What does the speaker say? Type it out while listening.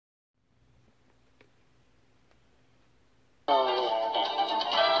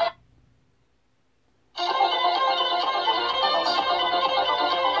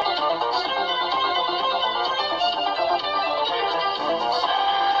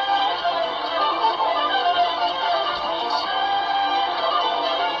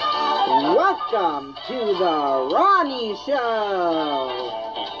welcome to the Ronnie Show.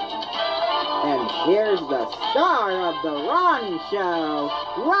 And here's the star of the Ronnie Show,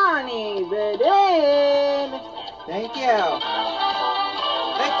 Ronnie Bedin. Thank you.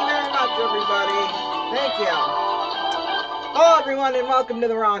 Thank you very much, everybody. Thank you. Hello, everyone, and welcome to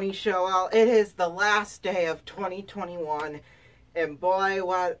the Ronnie Show. Well, it is the last day of 2021, and boy,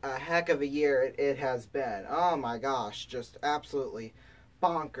 what a heck of a year it has been. Oh my gosh, just absolutely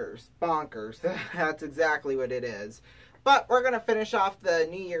bonkers. Bonkers. That's exactly what it is. But we're going to finish off the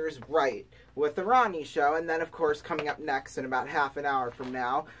New Year's right with the Ronnie Show, and then, of course, coming up next in about half an hour from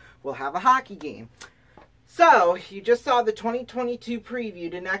now, we'll have a hockey game. So, you just saw the 2022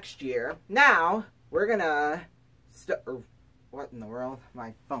 preview to next year. Now, we're going to... What in the world?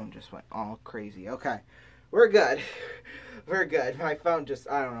 My phone just went all crazy. Okay. We're good. We're good. My phone just...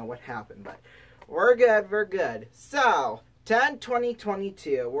 I don't know what happened, but... We're good. We're good. So...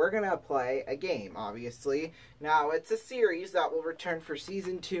 10-20-22, we're going to play a game, obviously. Now, it's a series that will return for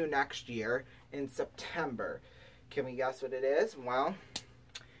Season 2 next year in September. Can we guess what it is? Well,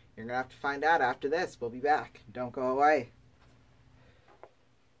 you're going to have to find out after this. We'll be back. Don't go away.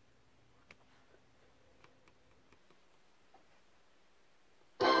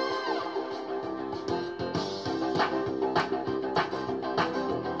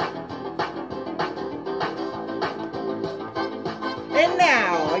 And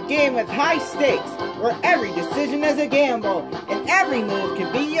now, a game with high stakes, where every decision is a gamble, and every move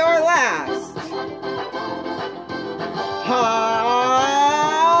can be your last.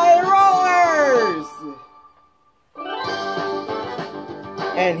 High Rollers!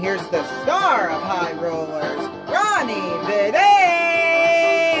 And here's the star of High Rollers, Ronnie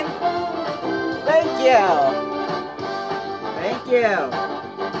Bedin! Thank you. Thank you.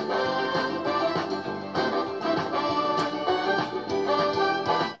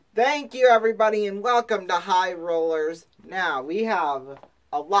 Thank you, everybody, and welcome to High Rollers. Now, we have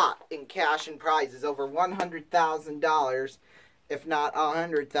a lot in cash and prizes, over $100,000, if not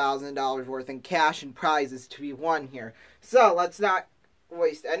 $100,000 worth in cash and prizes to be won here. So, let's not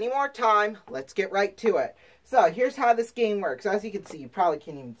waste any more time. Let's get right to it. So, here's how this game works. As you can see, you probably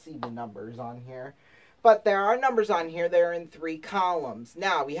can't even see the numbers on here. But there are numbers on here. They're in 3 columns.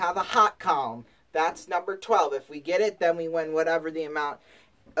 Now, we have a hot column. That's number 12. If we get it, then we win whatever the amount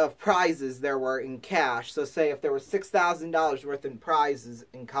of prizes there were in cash. So say if there was $6,000 worth in prizes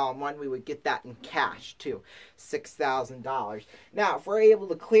in column 1, we would get that in cash too. $6,000. Now, if we're able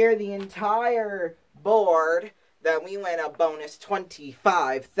to clear the entire board, then we win a bonus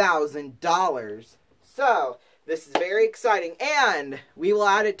 $25,000. So, this is very exciting, and we will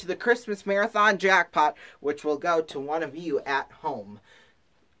add it to the Christmas Marathon jackpot, which will go to one of you at home.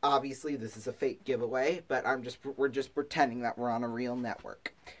 Obviously, this is a fake giveaway, but we're just pretending that we're on a real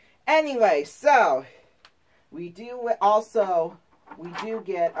network. Anyway, so we do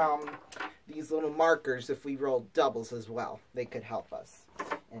get these little markers if we roll doubles as well. They could help us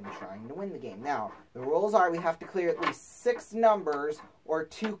in trying to win the game. Now, the rules are we have to clear at least 6 numbers or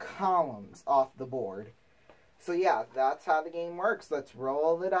 2 columns off the board. So yeah, that's how the game works. Let's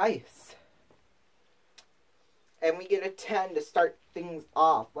roll the dice. And we get a 10 to start things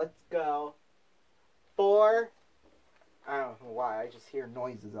off. Let's go. 4. I don't know why. I just hear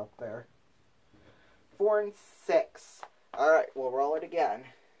noises up there. 4 and 6. Alright, we'll roll it again.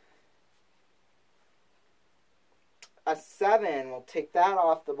 A 7. We'll take that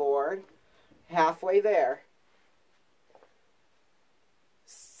off the board. Halfway there.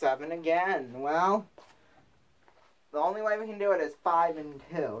 7 again. Well, the only way we can do it is 5 and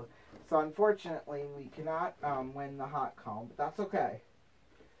 2. So unfortunately, we cannot win the hot column, but that's okay.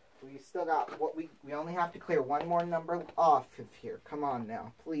 We still got what we only have to clear 1 more number off of here. Come on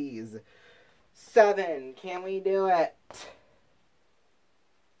now, please. 7. Can we do it?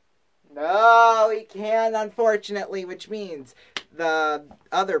 No, we can't, unfortunately, which means the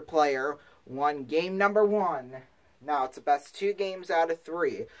other player won game number 1. Now, it's the best 2 games out of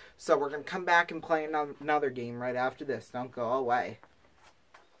 3. So we're going to come back and play another game right after this. Don't go away.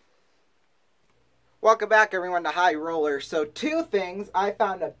 Welcome back, everyone, to High Roller. So 2 things, I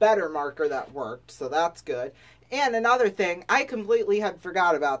found a better marker that worked, so that's good. And another thing, I completely had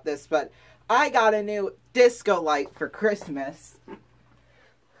forgot about this, but I got a new disco light for Christmas.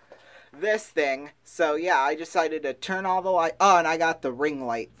 This thing. So yeah, I decided to turn all the light. Oh, and I got the ring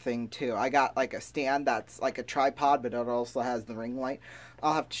light thing too. I got like a stand that's like a tripod, but it also has the ring light.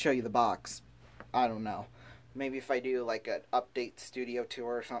 I'll have to show you the box. I don't know. Maybe if I do like an update studio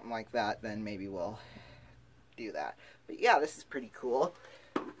tour or something like that, then maybe we'll do that. But yeah, this is pretty cool.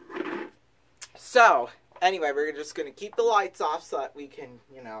 So, anyway, we're just going to keep the lights off so that we can,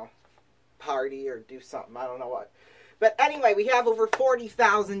 you know, party or do something. I don't know what. But anyway, we have over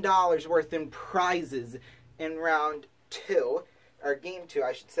 $40,000 worth in prizes in round 2. Or game 2,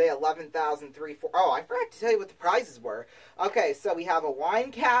 I should say. 11,340. Oh, I forgot to tell you what the prizes were. Okay, so we have a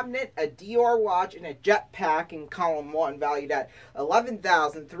wine cabinet, a Dior watch, and a jetpack in column 1, valued at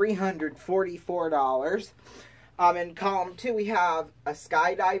 $11,344. In column 2, we have a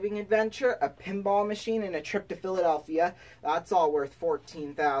skydiving adventure, a pinball machine, and a trip to Philadelphia. That's all worth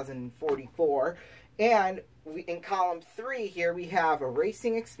 $14,044. And in column 3 here, we have a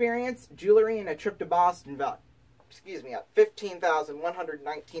racing experience, jewelry, and a trip to Boston, at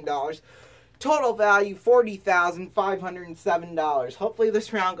 $15,119. Total value, $40,507. Hopefully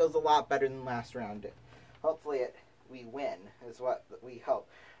this round goes a lot better than last round did. Hopefully we win, is what we hope.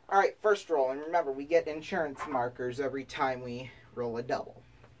 Alright, first roll, and remember, we get insurance markers every time we roll a double.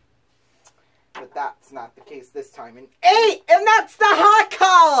 But that's not the case this time. An 8! And that's the hot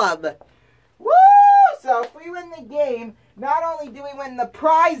column! Woo! So if we win the game, not only do we win the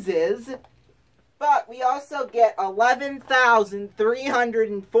prizes, but we also get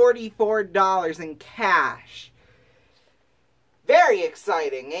 $11,344 in cash. Very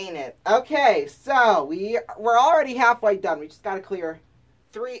exciting, ain't it? Okay, so we're already halfway done. We just got to clear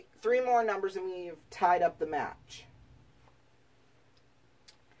three more numbers and we've tied up the match.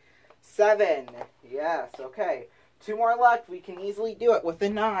 7. Yes, okay. 2 more left. We can easily do it with a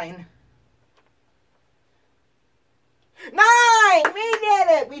 9. 9! We did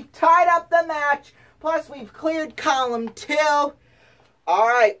it! We've tied up the match. Plus, we've cleared column 2.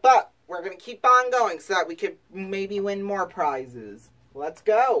 Alright, but we're going to keep on going so that we could maybe win more prizes. Let's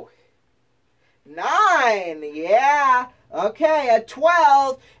go. 9! Yeah! Okay, a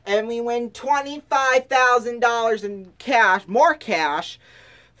 12. And we win $25,000 in cash. More cash.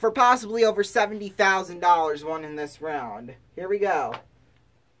 For possibly over $70,000 won in this round. Here we go.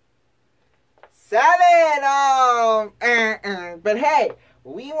 7! Oh, but hey,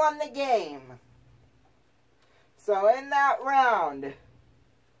 we won the game. So in that round,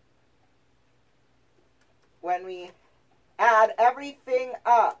 when we add everything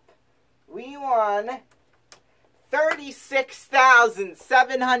up, we won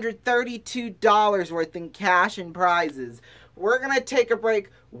 $36,732 worth in cash and prizes. We're going to take a break.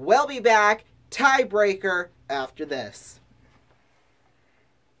 We'll be back. Tiebreaker after this.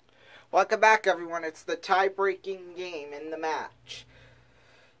 Welcome back, everyone. It's the tie-breaking game in the match.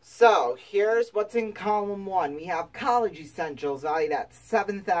 So, here's what's in column 1. We have college essentials valued at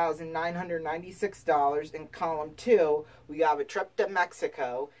 $7,996. In column 2, we have a trip to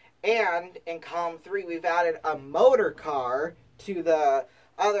Mexico. And in column 3, we've added a motor car to the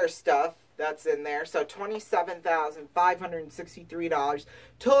other stuff that's in there. So, $27,563.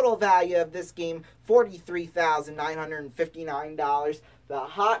 Total value of this game, $43,959. The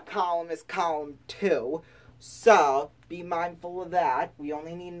hot column is column 2, so be mindful of that. We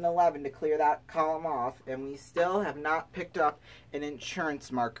only need an 11 to clear that column off, and we still have not picked up an insurance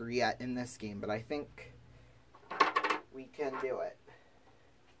marker yet in this game, but I think we can do it.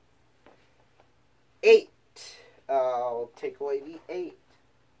 8. I'll take away the 8.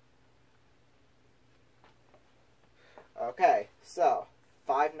 Okay, so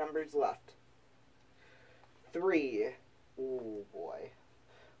 5 numbers left. 3. Oh boy.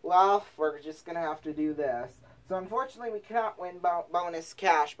 Well, we're just going to have to do this. So, unfortunately, we cannot win bonus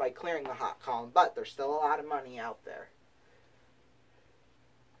cash by clearing the hot column, but there's still a lot of money out there.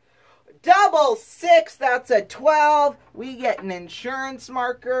 Double 6, that's a 12. We get an insurance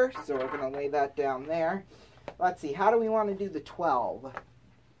marker, so we're going to lay that down there. Let's see, how do we want to do the 12?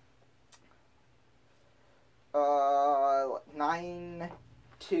 9,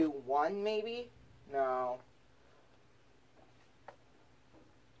 2, 1, maybe? No.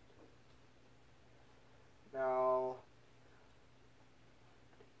 No.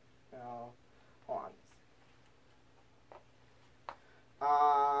 Hold on.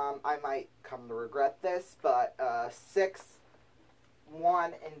 I might come to regret this, but 6,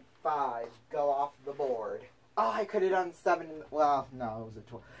 1, and 5 go off the board. Oh, I could have done 7. Well, no, it was a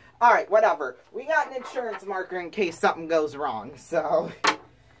 12. Alright, whatever. We got an insurance marker in case something goes wrong, so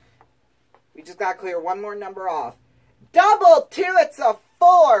we just got to clear one more number off. Double 2, it's a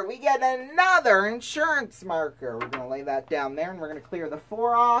 4. We get another insurance marker. We're going to lay that down there, and we're going to clear the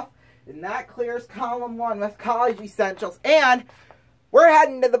 4 off. And that clears column 1 with college essentials. And we're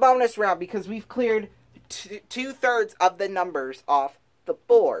heading to the bonus round because we've cleared 2/3 of the numbers off the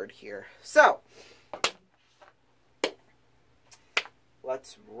board here. So,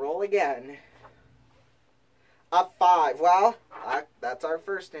 let's roll again. A 5. Well, that's our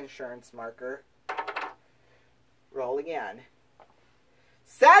first insurance marker. Roll again.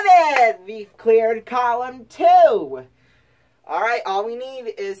 7. We've cleared column 2. Alright, all we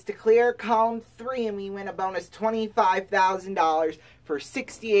need is to clear column 3 and we win a bonus $25,000 for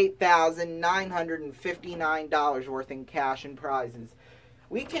 $68,959 worth in cash and prizes.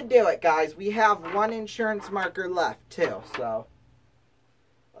 We can do it, guys. We have one insurance marker left, too, so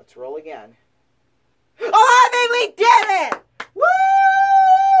let's roll again. Oh, I mean, we did it! Woo!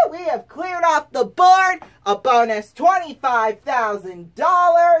 We have cleared off the board a bonus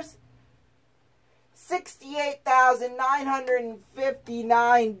 $25,000.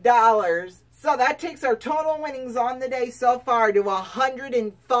 $68,959. So that takes our total winnings on the day so far to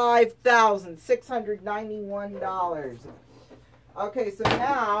 $105,691. Okay, so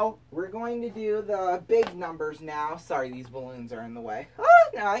now we're going to do the big numbers now. Sorry, these balloons are in the way. Oh,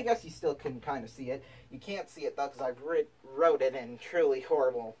 no, I guess you still can kind of see it. You can't see it, though, because I wrote it in truly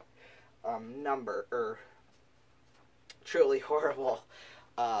horrible truly horrible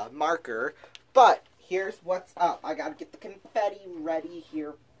marker. But here's what's up. I got to get the confetti ready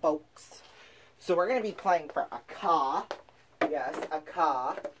here, folks. So we're going to be playing for a car. Yes, a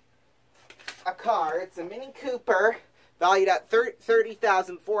car. A car. It's a Mini Cooper, valued at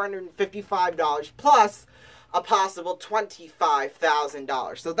 $30,455 plus a possible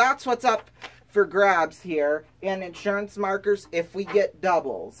 $25,000. So that's what's up for grabs here. And insurance markers if we get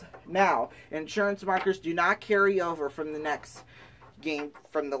doubles. Now, insurance markers do not carry over from the next game,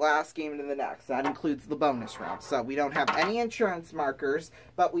 from the last game to the next. That includes the bonus round. So we don't have any insurance markers,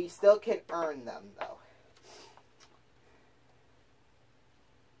 but we still can earn them, though.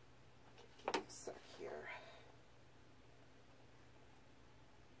 Give me a sec here.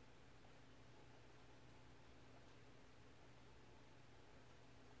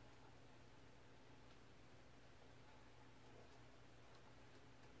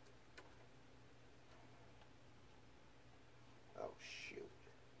 Oh, shoot.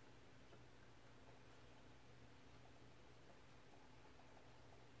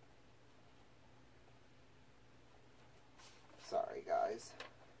 Sorry, guys.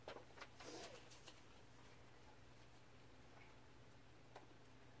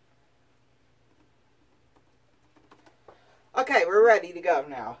 Okay, we're ready to go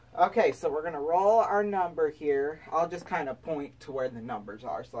now. Okay, so we're going to roll our number here. I'll just kind of point to where the numbers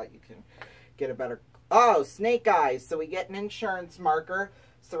are so that you can get a better... Oh, snake eyes. So we get an insurance marker.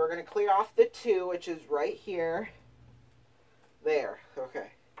 So we're going to clear off the 2, which is right here. There. Okay.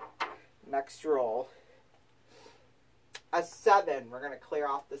 Next roll. A 7. We're going to clear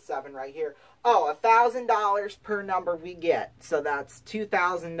off the 7 right here. Oh, $1,000 per number we get. So that's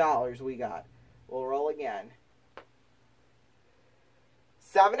 $2,000 we got. We'll roll again.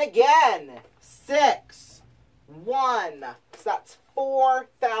 7 again. 6. 1. So that's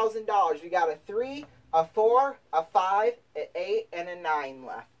 $4,000. We got a 3, a 4, a 5, an 8, and a 9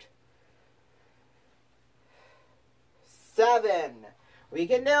 left. 7. We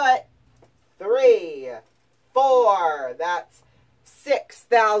can do it. 3, 4. That's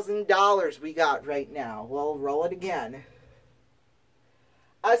 $6,000 we got right now. We'll roll it again.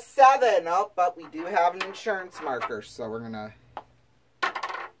 A 7. Oh, but we do have an insurance marker, so we're going to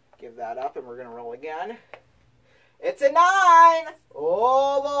give that up, and we're going to roll again. It's a 9.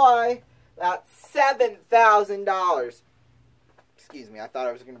 Oh, boy. That's $7,000. Excuse me, I thought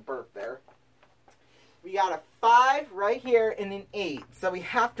I was going to burp there. We got a 5 right here and an 8, so we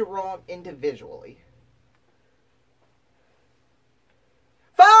have to roll them individually.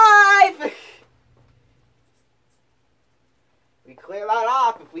 5! We clear that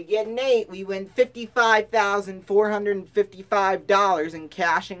off. If we get an 8, we win $55,455 in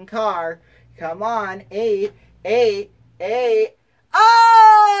cash and car. Come on, 8, 8, 8.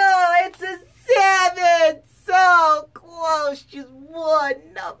 Oh, it's a 7! So close, just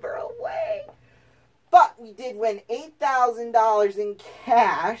one number away. But we did win $8,000 in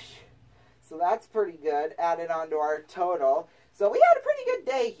cash, so that's pretty good, added on to our total. So we had a pretty good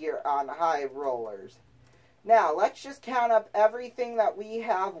day here on High Rollers. Now, let's just count up everything that we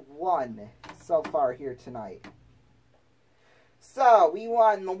have won so far here tonight. So, we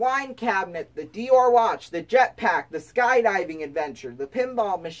won the wine cabinet, the Dior watch, the jetpack, the skydiving adventure, the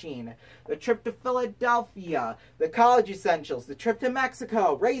pinball machine, the trip to Philadelphia, the college essentials, the trip to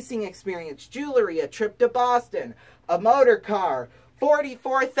Mexico, racing experience, jewelry, a trip to Boston, a motor car,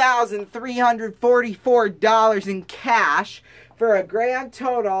 $44,344 in cash for a grand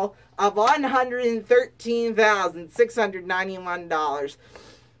total of $113,691.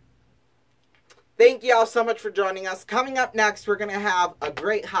 Thank you all so much for joining us. Coming up next, we're going to have a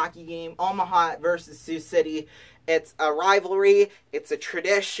great hockey game, Omaha versus Sioux City. It's a rivalry. It's a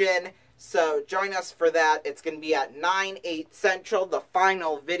tradition. So join us for that. It's going to be at 9, 8 Central, the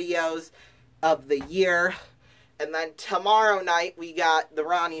final videos of the year. And then tomorrow night, we got the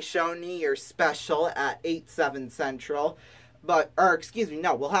Ronnie Show New Year's special at 8, 7 Central.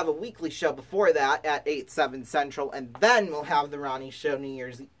 We'll have a weekly show before that at 8, 7 Central. And then we'll have the Ronnie Show New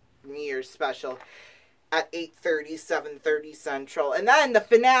Year's special at 8:30, 7:30 Central. And then the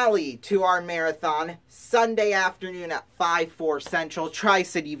finale to our marathon, Sunday afternoon at 5, 4 Central.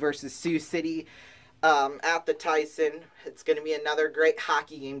 Tri-City versus Sioux City at the Tyson. It's going to be another great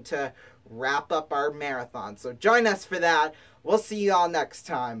hockey game to wrap up our marathon. So join us for that. We'll see you all next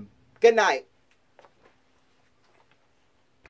time. Good night.